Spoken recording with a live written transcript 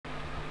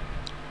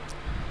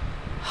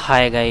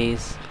Hi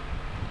guys,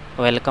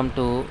 welcome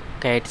to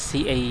CAD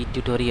CAE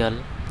tutorial.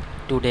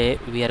 Today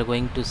we are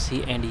going to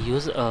see and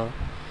use a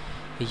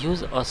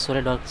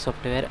Solidworks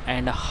software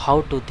and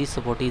how to this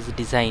body is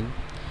design.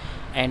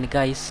 And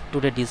guys,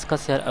 today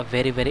discuss here a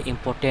very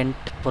important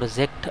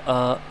project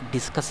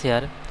discuss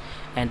here,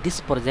 and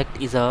this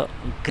project is a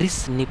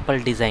grease nipple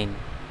design.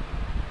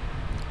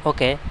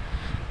 Okay,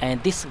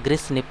 and this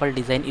grease nipple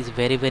design is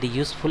very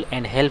useful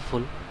and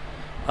helpful.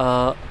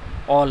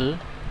 All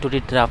to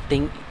the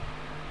drafting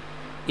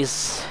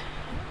is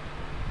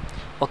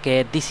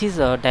okay. This is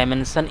a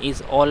dimension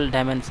is all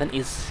dimension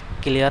is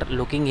clear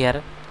looking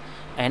here,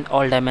 and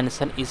all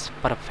dimension is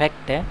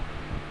perfect.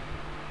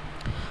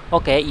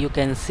 Okay, you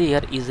can see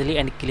here easily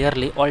and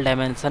clearly all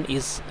dimension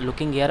is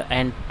looking here.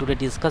 And today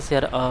discuss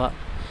here a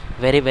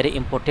very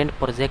important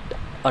project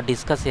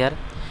discuss here.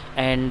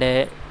 And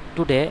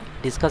today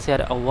discuss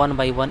here one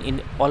by one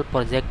in all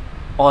project,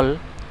 all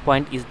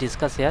point is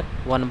discuss here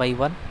one by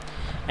one.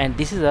 And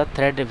this is a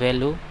thread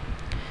value,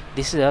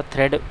 this is a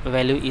thread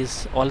value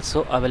is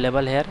also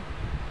available here.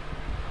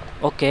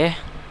 Okay,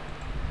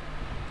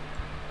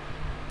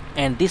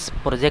 and this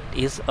project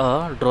is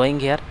a drawing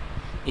here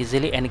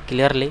easily and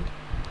clearly.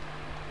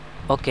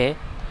 Okay,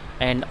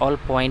 and all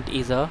point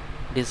is a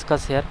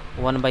discuss here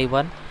one by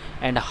one,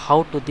 and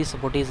how to this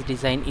body is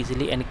design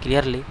easily and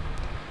clearly.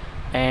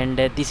 And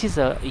this is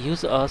a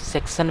use a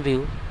section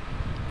view,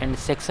 and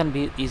section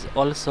view is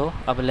also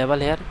available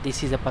here.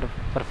 This is a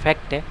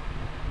perfect.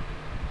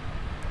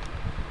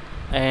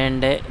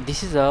 And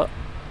this is a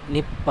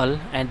nipple,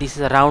 and this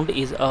is a round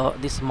is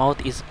this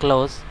mouth is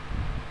closed.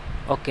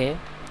 Okay,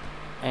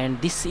 and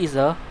this is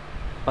a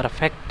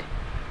perfect.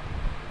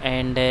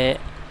 And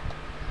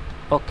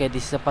okay,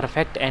 this is a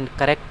perfect and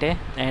correct.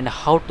 And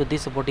how to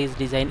this body is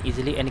design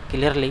easily and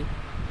clearly.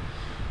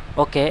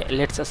 Okay,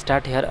 let's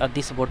start here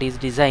this body is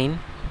design.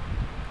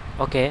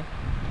 Okay,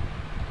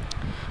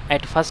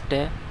 at first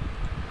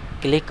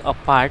click a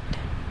part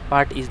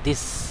is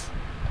this,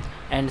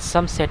 and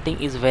some setting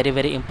is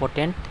very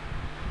important.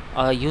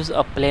 Use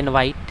a plain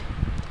white,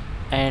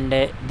 and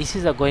this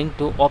is a going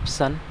to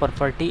option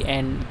property,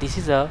 and this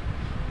is a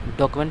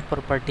document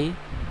property,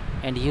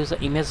 and use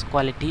image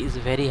quality is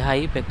very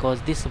high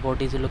because this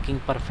body is looking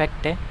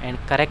perfect and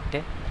correct.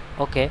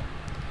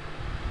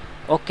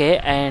 Okay,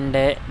 and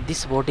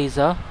this body is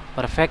a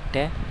perfect.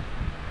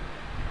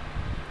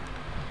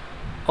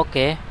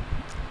 Okay,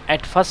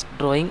 at first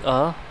drawing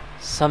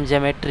some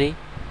geometry,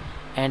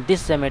 and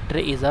this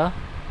geometry is a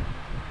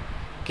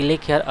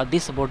click here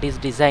this body is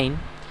design.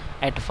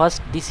 At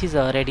first this is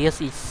a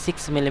radius is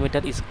 6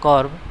 mm is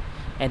curve,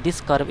 and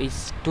this curve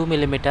is 2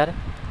 mm.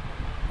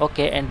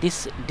 Okay, and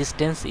this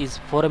distance is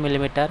 4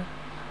 mm,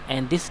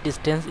 and this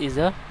distance is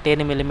a 10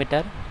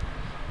 mm.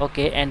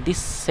 Okay, and this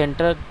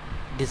center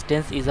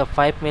distance is a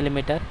 5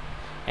 mm,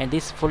 and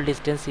this full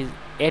distance is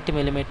 8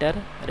 mm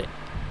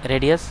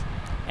radius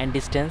and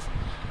distance,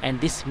 and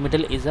this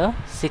middle is a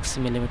 6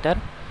 mm.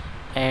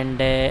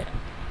 And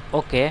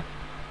okay,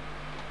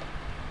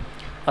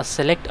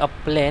 select a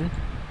plane,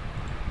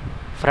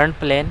 front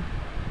plane,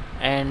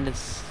 and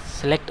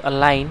select a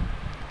line.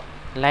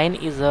 Line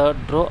is a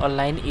draw a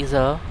line is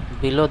a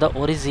below the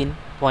origin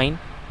point,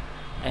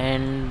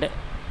 and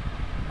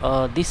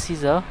this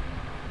is a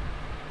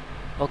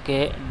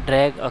okay.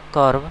 Drag a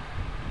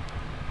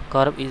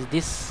curve is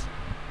this,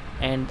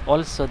 and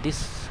also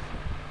this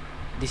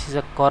is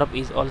a curve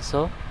is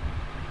also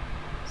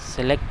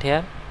select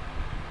here.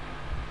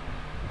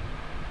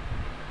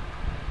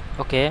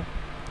 Okay,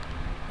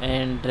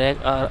 and drag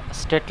a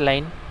straight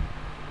line,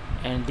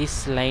 and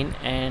this line,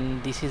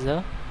 and this is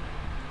a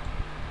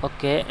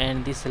okay,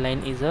 and this line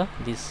is a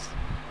this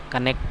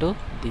connect to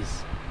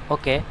this.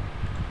 Okay,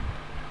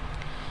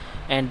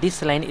 and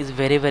this line is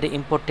very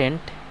important.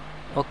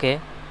 Okay,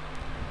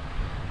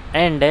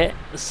 and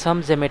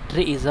some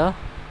geometry is a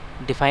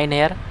define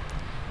here,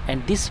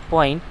 and this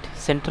point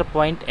center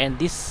point and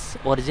this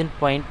origin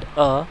point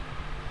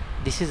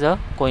this is a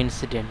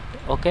coincident.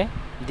 Okay,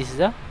 this is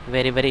a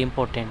very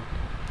important.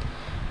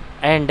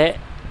 And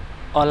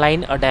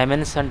align a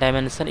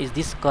dimension is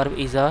this curve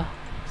is a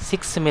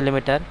 6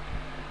 mm,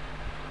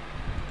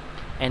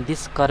 and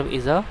this curve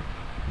is a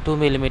 2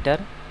 mm.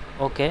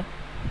 Okay,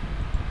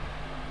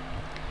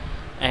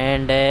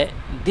 and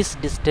this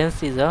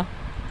distance is a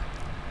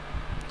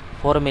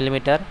 4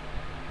 mm,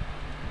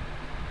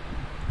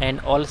 and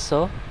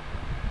also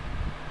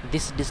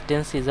this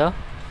distance is a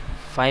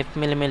 5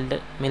 mm,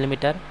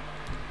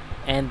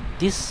 and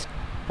this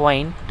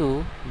point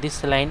to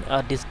this line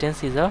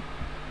distance is a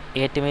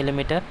 8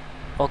 mm.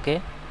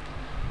 Okay,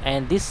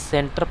 and this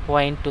center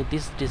point to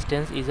this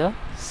distance is a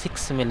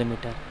 6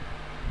 mm.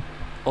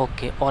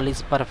 Okay, all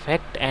is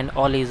perfect, and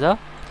all is a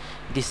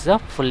this is a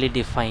fully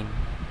defined.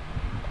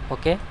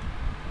 Okay,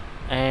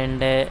 and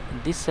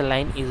this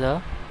line is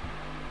a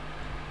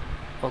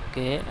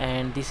okay,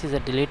 and this is a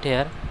delete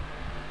here.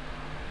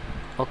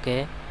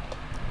 Okay,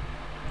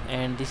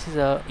 and this is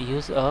a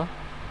use a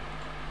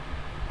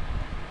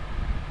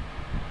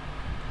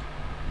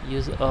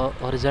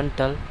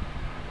horizontal.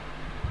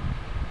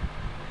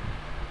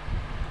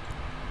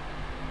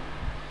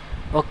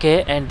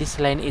 Okay, and this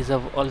line is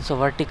also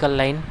vertical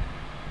line,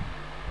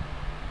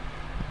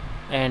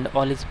 and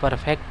all is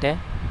perfect.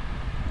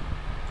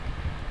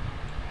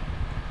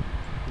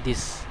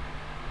 This,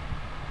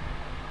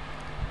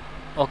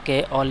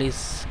 okay, all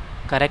is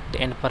correct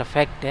and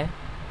perfect.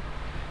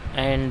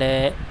 And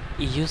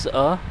use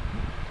a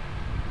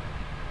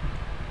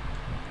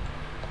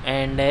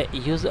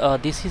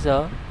this is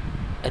a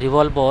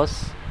revolve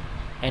boss,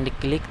 and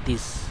click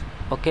this.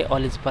 Okay,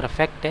 all is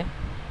perfect,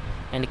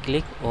 and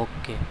click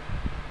OK.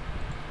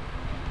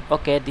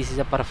 Okay, this is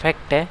a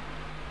perfect.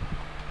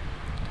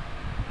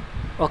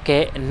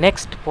 Okay,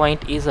 next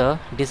point is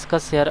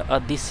discuss here.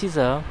 This is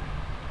a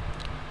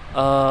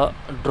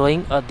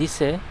drawing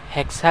this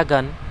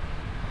hexagon.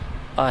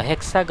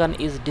 Hexagon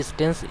is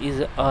distance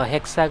is a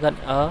hexagon.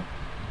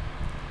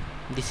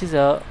 This is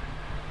a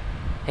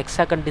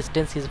hexagon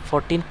distance is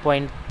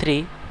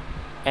 14.3,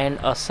 and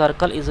a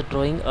circle is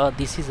drawing.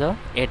 This is a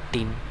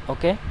 18.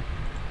 Okay.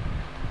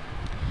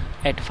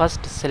 At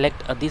first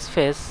select this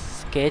face,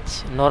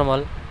 sketch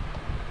normal,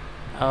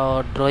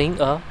 drawing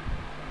a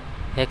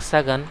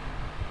hexagon.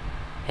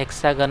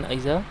 Hexagon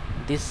is a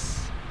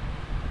this,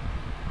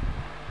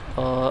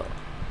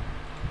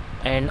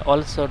 and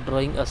also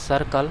drawing a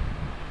circle.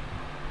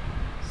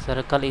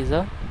 Circle is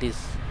a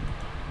this.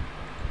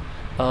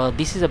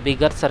 This is a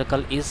bigger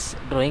circle is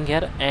drawing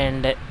here,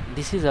 and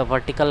this is a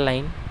vertical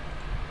line.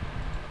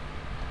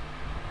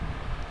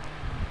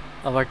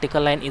 A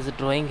vertical line is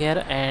drawing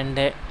here,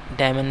 and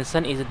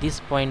dimension is this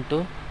point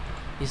to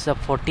is a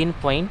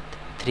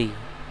 14.3.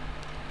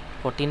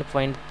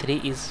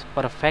 14.3 is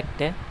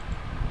perfect,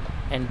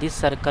 and this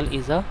circle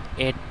is a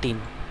 18.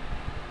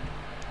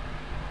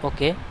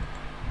 Okay,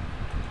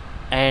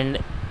 and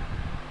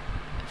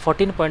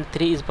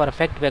 14.3 is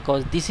perfect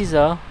because this is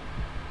a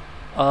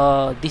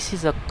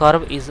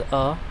curve is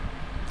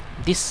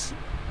this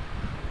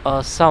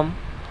some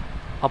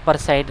upper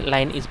side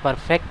line is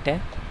perfect,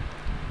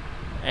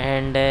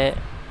 and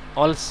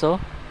also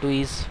 2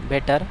 is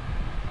better.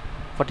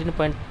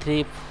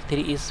 14.3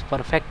 is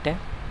perfect,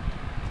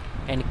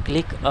 and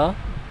click a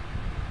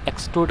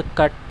extrude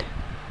cut.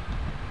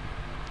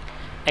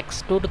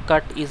 Extrude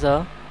cut is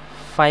a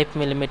 5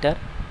 mm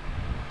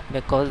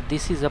because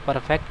this is a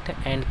perfect,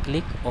 and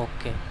click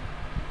OK.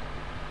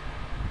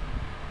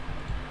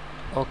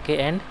 OK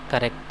and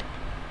correct.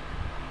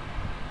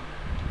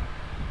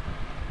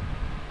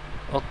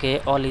 Okay,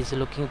 all is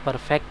looking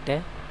perfect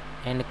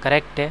and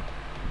correct.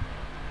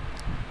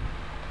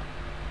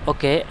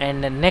 Okay,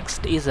 and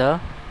next is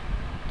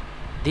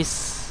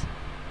this,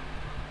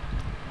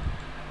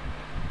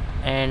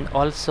 and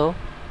also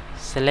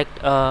select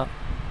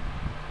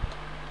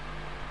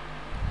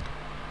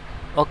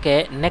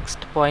okay, next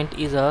point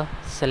is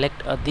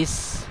select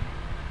this,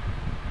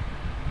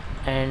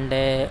 and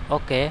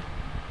okay,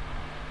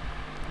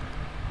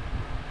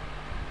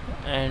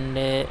 and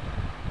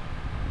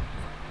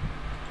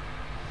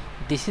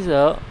this is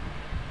a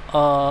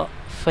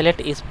fillet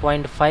is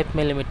 0.5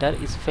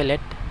 mm is fillet.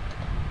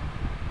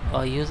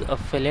 Use a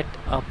fillet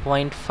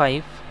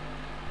 0.5.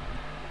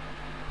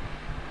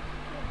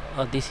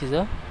 This is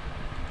a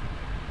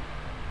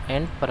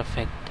and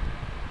perfect.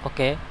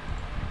 Okay,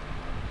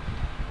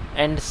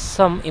 and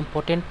some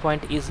important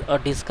point is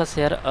discuss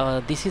here.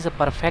 This is a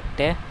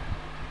perfect. A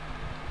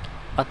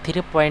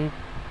 3.5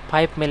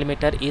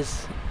 mm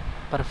is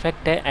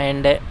perfect,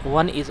 and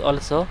one is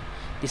also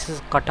this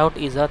is cutout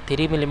is a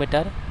 3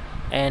 mm,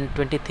 and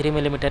 23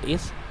 mm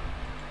is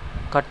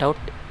cutout.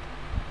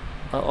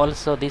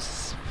 Also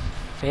this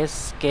face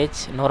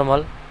sketch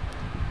normal,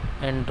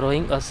 and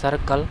drawing a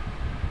circle.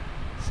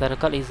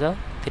 Circle is a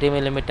 3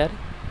 mm,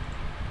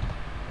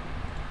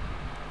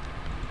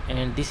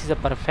 and this is a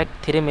perfect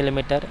 3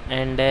 mm,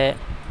 and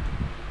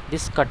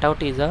this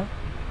cutout is a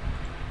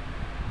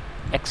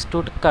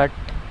extrude cut.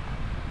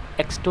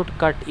 Extrude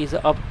cut is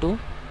up to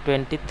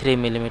 23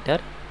 mm.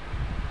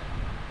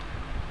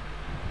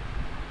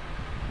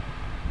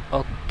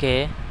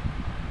 Okay,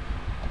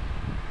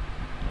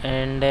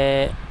 and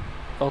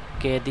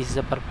okay, this is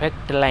a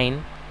perfect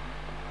line.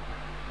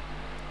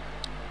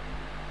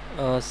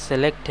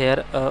 Select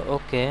here.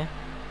 Okay,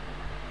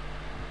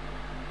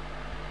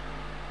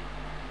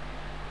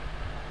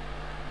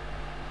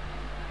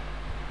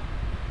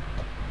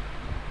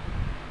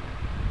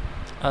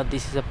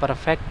 this is a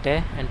perfect,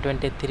 and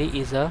 23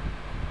 is a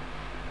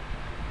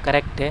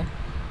correct.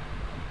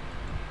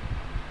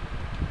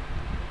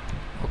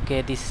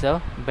 Okay, this is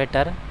a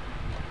better,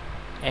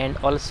 and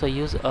also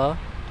use a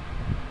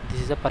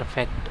this is a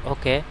perfect.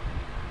 Okay,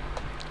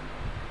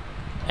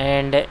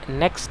 and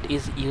next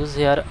is use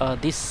here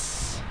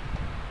this,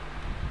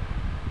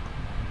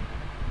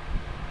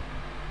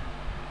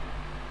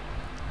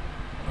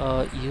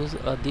 use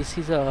this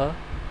is a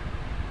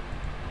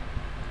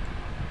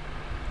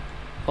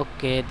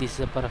okay, this is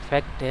a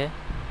perfect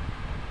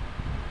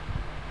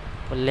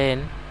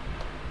lane.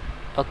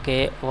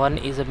 Okay, one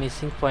is a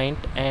missing point,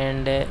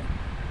 and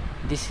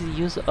this is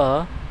use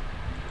a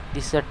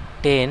this is a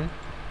 10.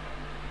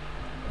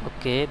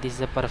 Okay, this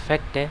is a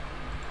perfect 10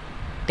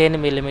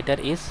 mm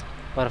is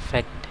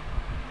perfect.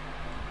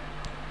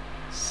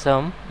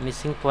 some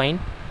missing point,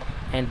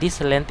 and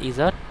this length is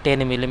a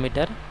 10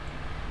 millimeter,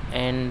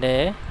 and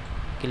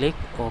click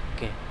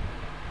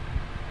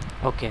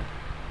OK.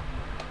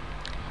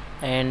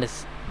 And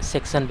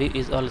section view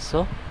is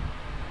also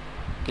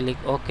click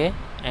OK,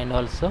 and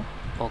also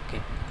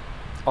OK.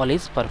 All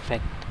is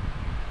perfect.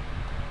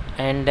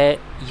 And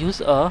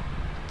use a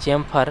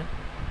chamfer.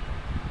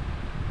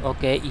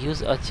 Okay,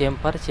 use a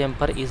chamfer.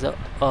 Chamfer is a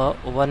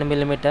 1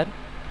 millimeter,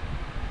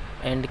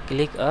 and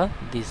click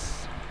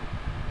this,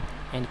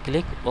 and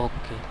click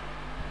OK.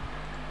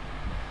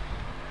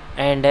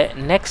 And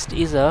next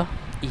is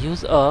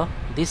use a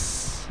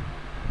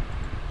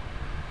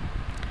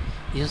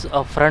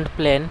front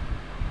plane.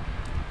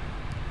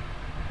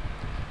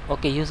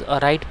 Okay, use a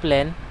right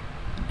plane,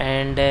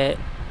 and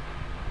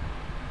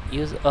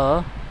use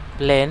a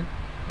plane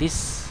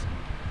this,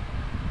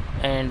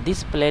 and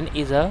this plane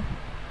is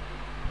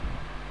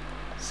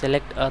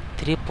select a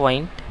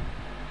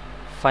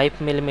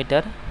 3.5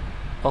 millimeter.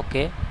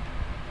 Okay,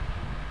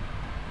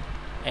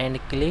 and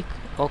click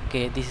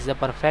OK. This is a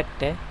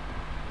perfect.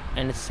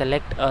 And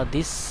select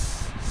this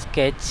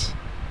sketch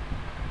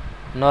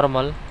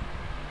normal.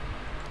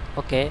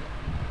 Okay,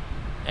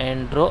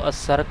 and draw a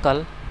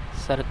circle.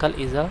 Circle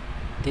is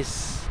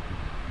this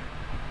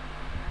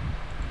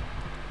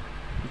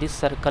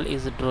circle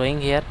is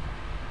drawing here,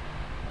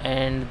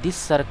 and this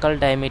circle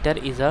diameter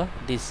is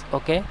this.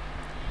 Okay,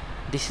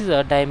 this is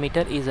a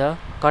diameter is a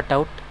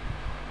cutout,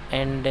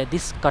 and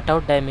this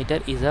cutout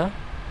diameter is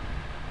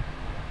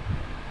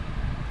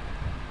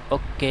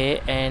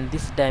okay, and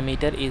this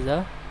diameter is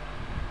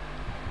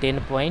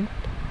 10.5.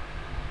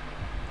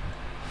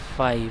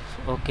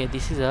 Okay,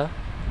 this is a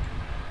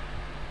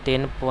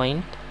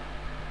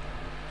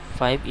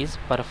 10.5 is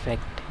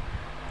perfect.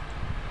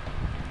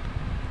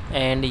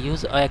 And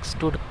use a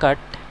extrude cut.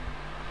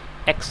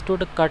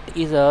 Extrude cut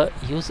is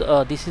use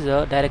this is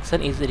a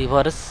direction is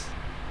reverse,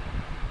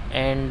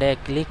 and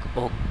click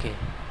OK.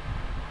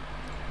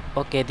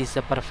 Okay, this is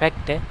a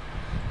perfect.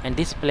 And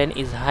this plane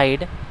is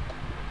hide.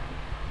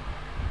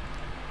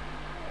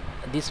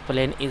 This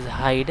plane is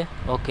hide.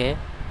 Okay,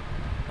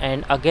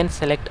 and again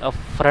select a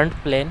front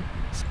plane,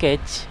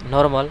 sketch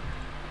normal.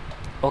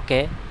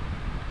 Okay,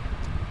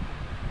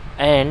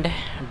 and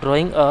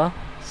drawing a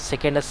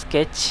second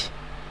sketch,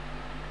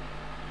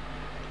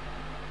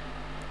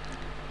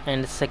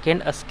 and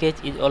second sketch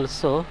is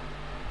also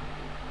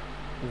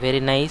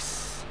very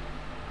nice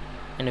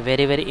and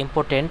very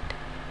important.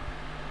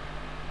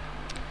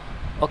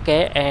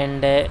 Okay,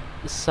 and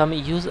some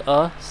use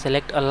a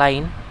select a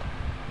line.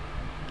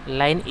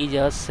 Line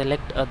is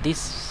select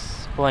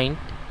this point,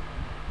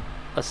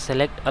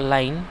 select a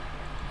line.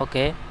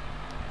 Okay,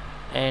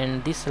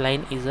 and this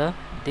line is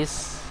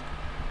this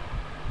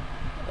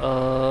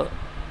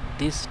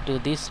this to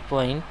this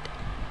point,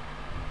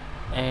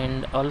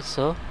 and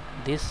also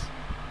this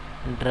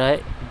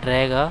drag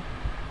a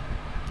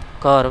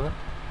curve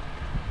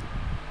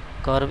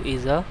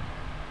is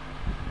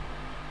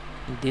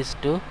this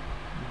to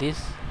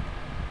this,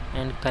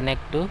 and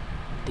connect to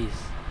this.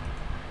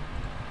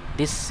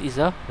 This is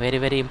a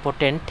very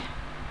important.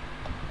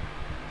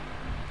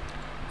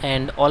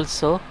 And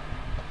also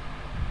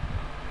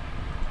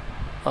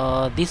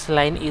this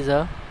line is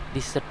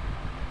this is a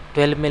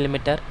 12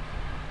 millimeter.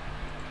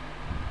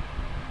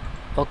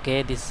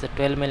 Okay, this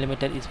 12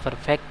 millimeter is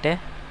perfect.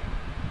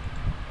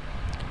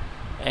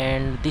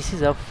 And this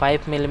is a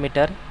 5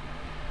 millimeter.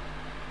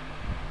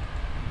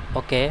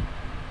 Okay,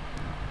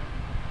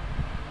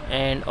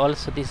 and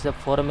also this is a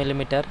 4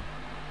 millimeter,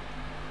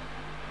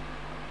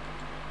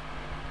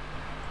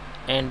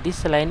 and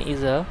this line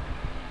is a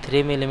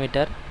 3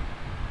 millimeter,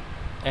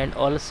 and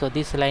also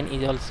this line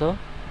is also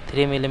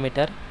 3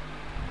 millimeter.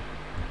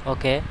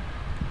 Okay,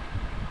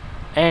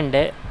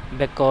 and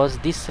because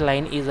this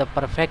line is a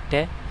perfect,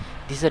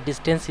 this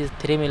distance is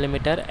 3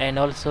 millimeter, and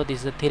also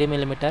this is 3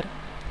 millimeter.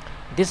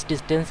 This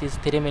distance is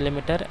 3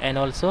 millimeter, and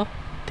also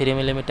 3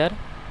 millimeter,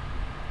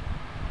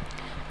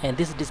 and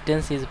this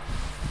distance is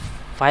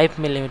 5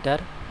 millimeter.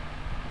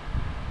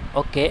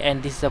 Okay,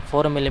 and this is a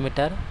 4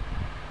 millimeter.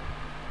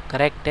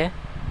 Correct.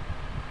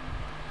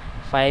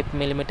 5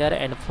 millimeter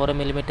and 4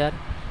 millimeter,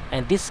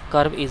 and this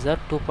curve is a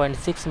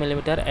 2.6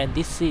 millimeter, and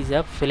this is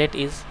a fillet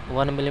is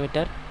 1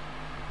 millimeter.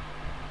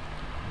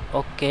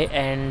 Okay,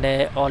 and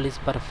all is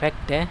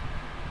perfect.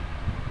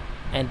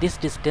 And this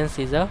distance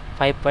is a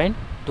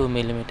 5.2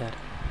 millimeter.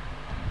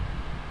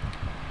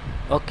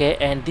 Okay,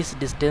 and this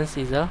distance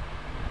is a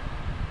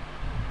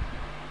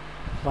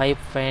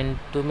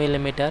 5.2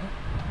 millimeter,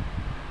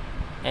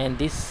 and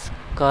this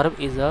curve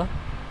is a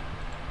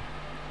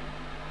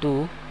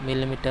 2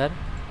 millimeter,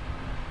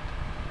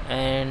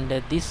 and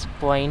this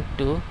point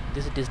to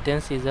this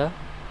distance is a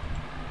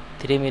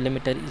 3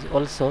 millimeter is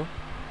also,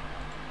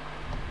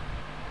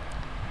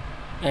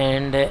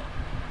 and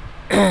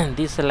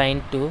this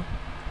line to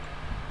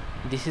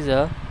this is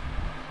a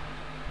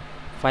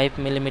 5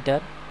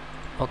 millimeter.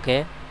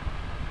 Okay,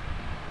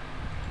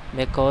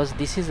 because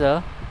this is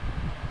a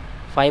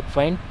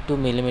 5.2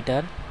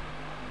 millimeter,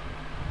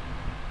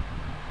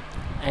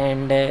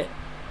 and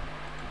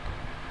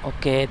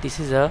Okay, this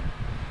is a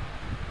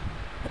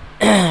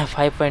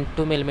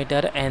 5.2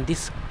 millimeter, and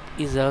this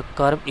is a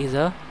curve is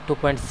a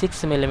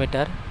 2.6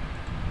 millimeter.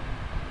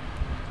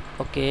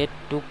 Okay,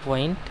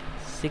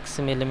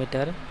 2.6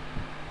 millimeter.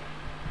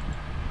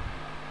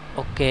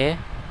 Okay,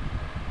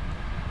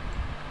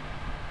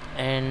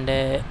 and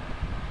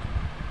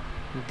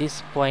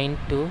this point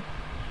to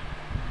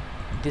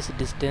this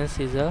distance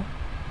is a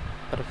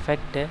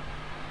perfect,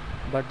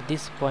 but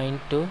this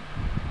point to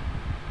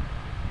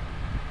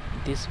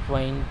this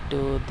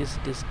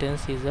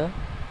distance is a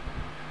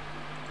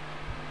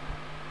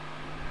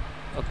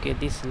okay,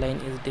 this line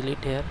is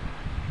delete here,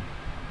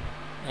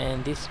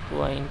 and this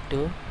point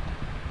to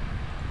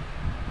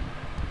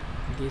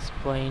this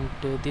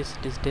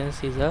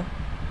distance is a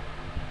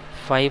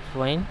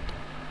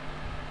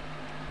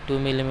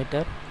 5.2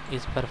 millimeter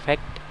is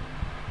perfect.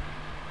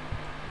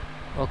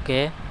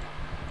 Okay,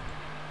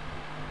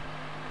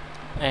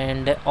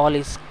 and all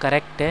is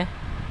correct,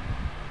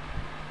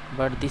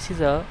 but this is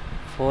a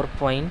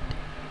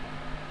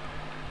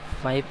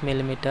 4.5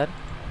 millimeter,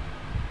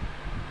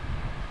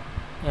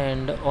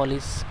 and all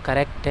is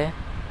correct.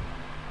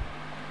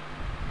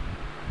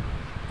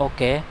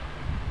 Okay,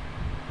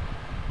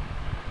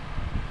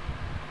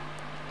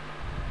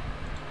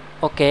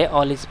 okay,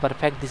 all is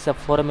perfect. This is a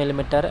 4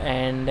 millimeter,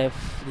 and this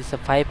is a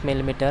 5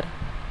 millimeter,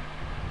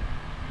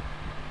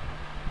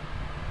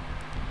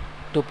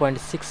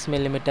 2.6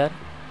 millimeter.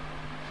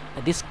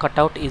 This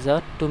cutout is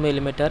a 2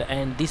 millimeter,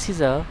 and this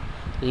is a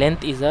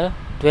length is a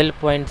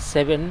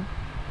 12.7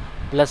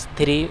 plus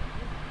 3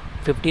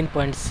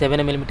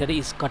 15.7 millimeter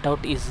is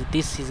cutout is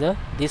this is a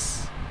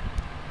this,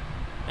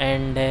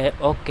 and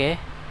okay,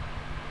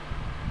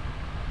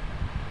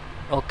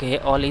 okay,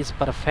 all is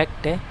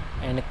perfect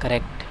and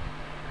correct.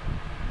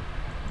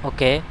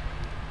 Okay,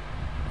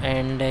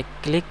 and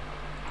click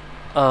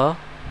a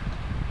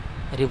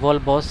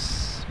revolve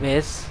boss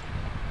base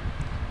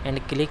and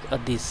click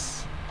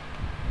this.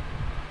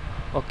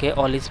 Okay,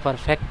 all is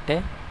perfect.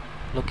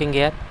 Looking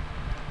here,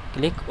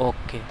 click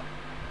OK.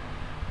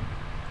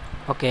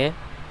 Okay,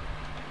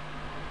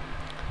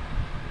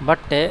 but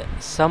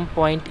some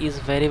point is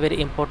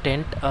very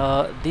important.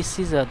 This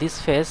is this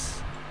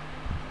face.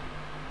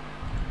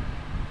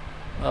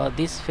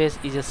 This face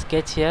is a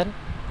sketch here,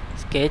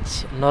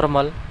 sketch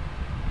normal,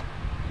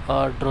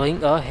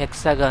 drawing a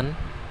hexagon.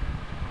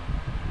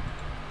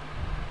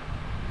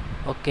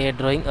 Okay,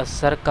 drawing a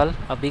circle,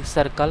 a big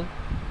circle,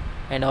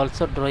 and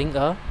also drawing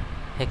a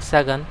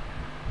hexagon.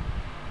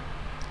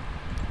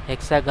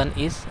 Hexagon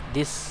is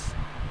this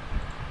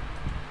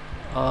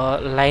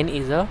line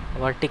is a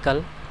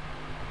vertical.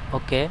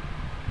 Okay,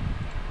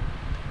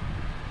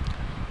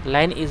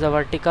 line is a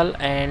vertical,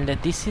 and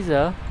this is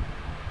a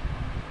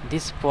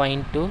this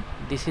point to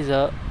this is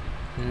a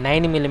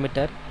 9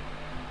 millimeter,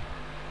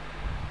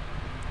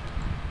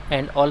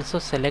 and also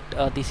select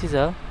this is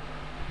a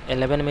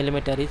 11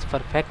 millimeter is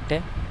perfect,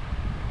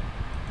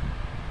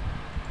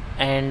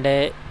 and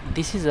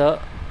this is a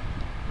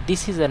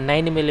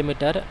 9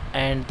 millimeter,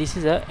 and this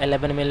is a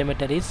 11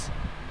 millimeter is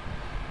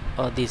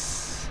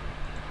this.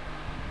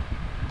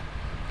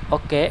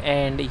 Okay,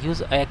 and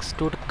use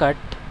extrude cut.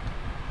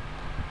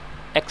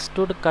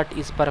 Extrude cut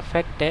is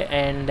perfect,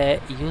 and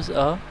use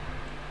a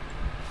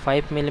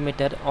 5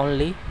 millimeter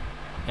only,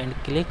 and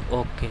click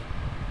OK.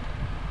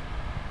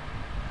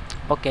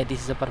 Okay,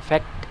 this is a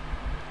perfect,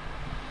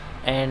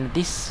 and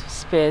this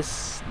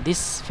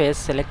face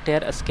select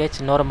here a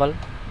sketch normal,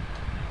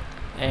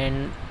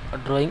 and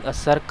drawing a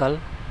circle.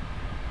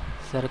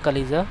 Circle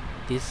is a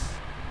this,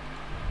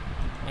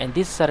 and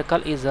this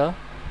circle is a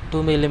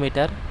 2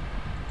 millimeter,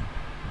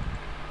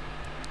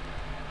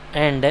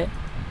 and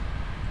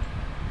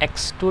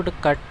extrude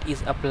cut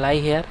is apply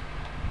here.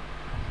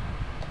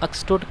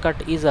 Extrude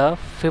cut is a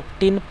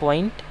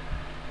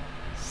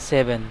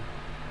 15.7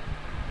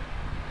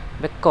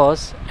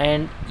 because,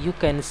 and you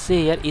can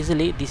see here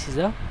easily this is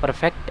a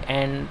perfect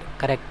and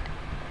correct,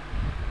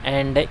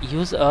 and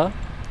use a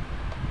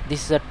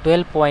this is a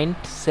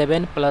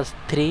 12.7 plus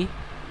 3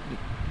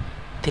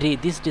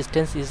 this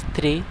distance is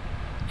 3,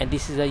 and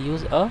this is a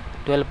use a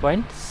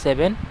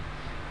 12.7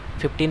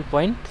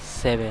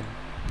 15.7.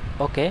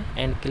 Okay,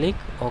 and click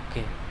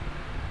OK.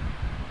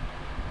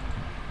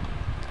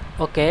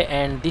 Okay,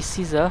 and this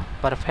is a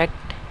perfect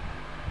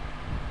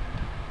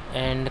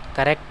and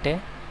correct.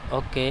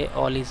 Okay,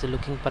 all is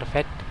looking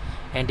perfect,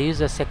 and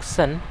use a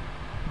section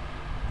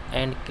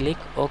and click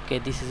OK.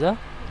 This is a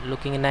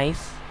looking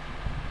nice,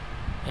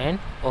 and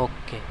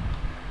OK,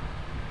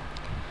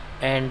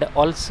 and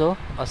also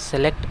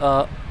select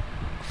a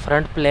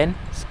front plane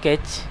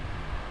sketch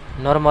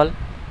normal,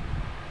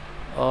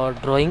 or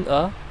drawing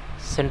a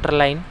center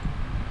line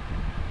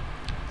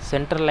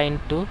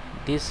to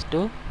this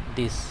to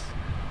this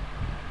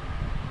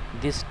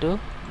to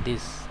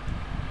this,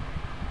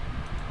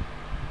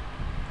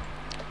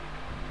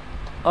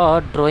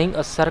 or drawing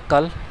a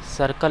circle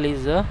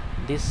is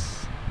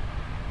this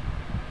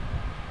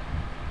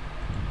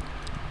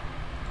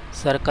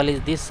circle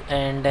is this,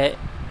 and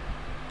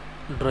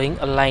drawing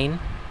a line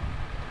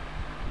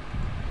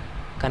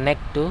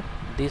connect to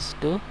this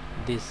to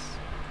this.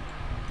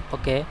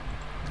 Okay,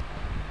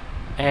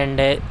 and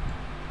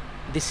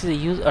this is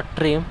use a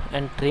trim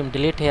and trim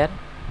delete here,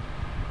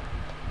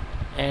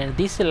 and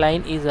this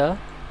line is a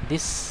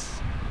this,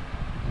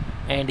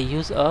 and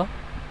use a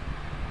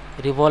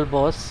revolve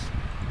boss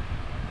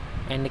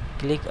and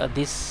click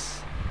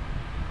this.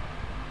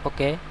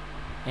 Okay,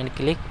 and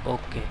click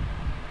OK.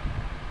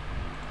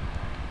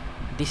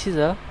 This is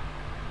a,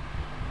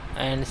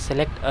 and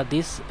select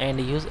this and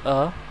use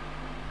a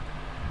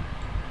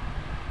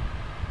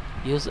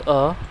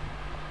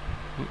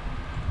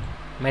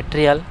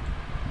material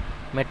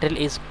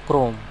is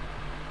chrome.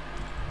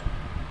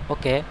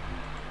 Okay,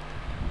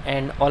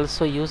 and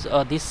also use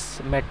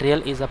this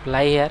material is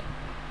apply here,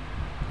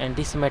 and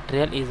this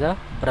material is a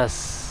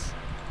brush.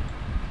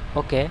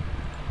 Okay,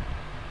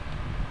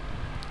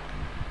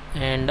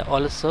 and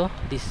also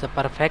this is a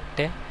perfect,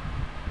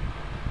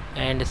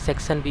 and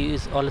section view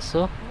is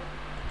also,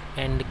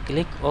 and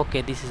click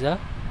OK. This is a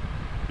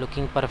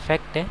looking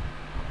perfect,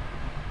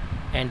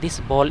 and this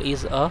ball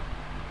is a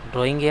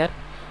drawing here,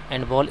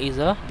 and ball is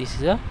a this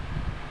is a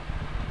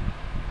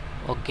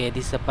okay.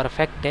 This is a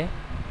perfect.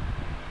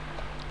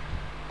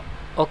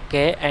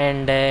 Okay,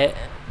 and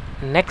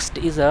next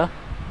is a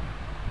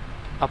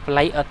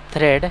apply a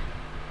thread,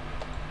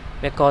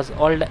 because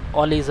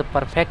all is a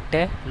perfect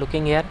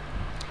looking here,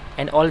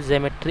 and all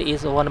geometry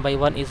is one by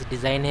one is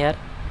design here.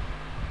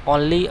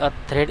 Only a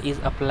thread is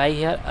apply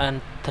here,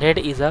 and thread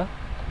is a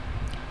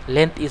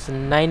length is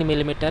 9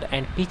 mm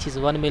and pitch is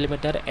 1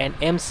 mm, and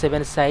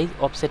M7 size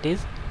offset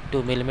is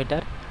 2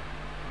 mm,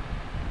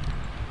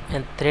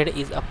 and thread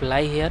is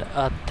apply here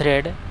a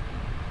thread,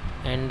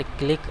 and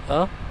click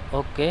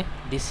OK.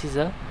 This is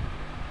a,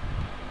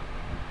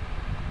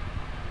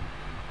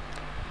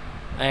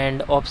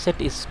 and offset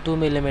is 2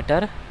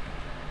 mm.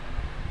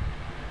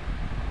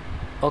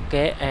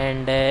 Okay,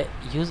 and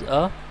use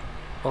a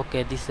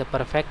OK. This is a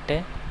perfect,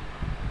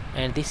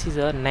 and this is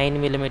a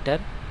 9 mm.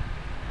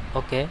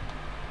 Okay,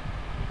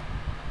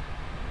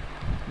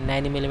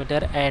 9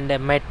 mm, and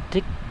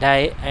metric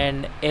die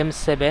and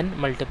M7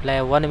 multiply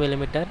 1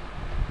 mm,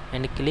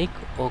 and click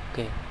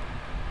OK.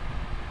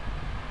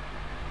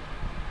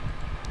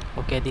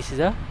 Okay, this is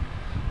a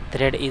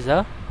thread is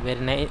a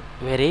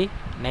very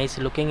nice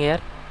looking here,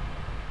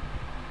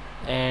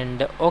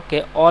 and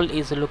okay, all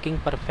is looking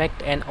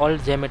perfect, and all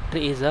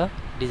geometry is a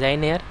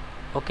design here.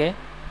 Okay,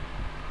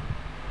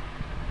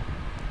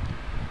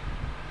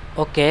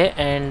 okay,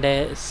 and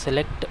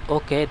select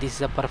OK. This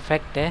is a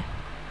perfect.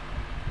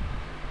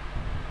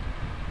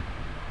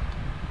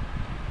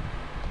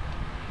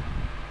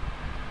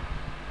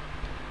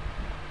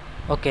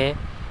 Okay,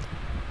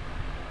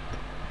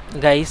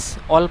 guys,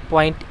 all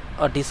point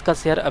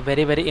discuss here are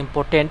very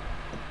important,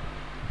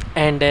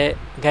 and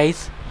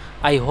guys,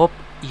 I hope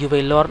you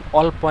will learn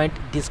all point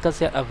discuss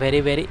here are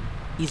very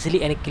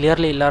easily and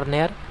clearly learn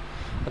here.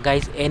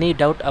 Guys, any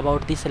doubt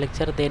about this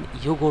lecture, then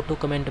you go to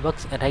comment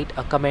box and write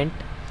a comment.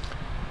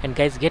 And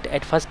guys, get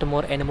at first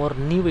more and more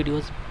new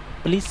videos.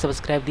 Please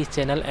subscribe this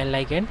channel and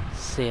like and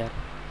share.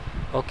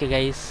 Okay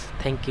guys,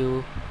 thank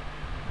you.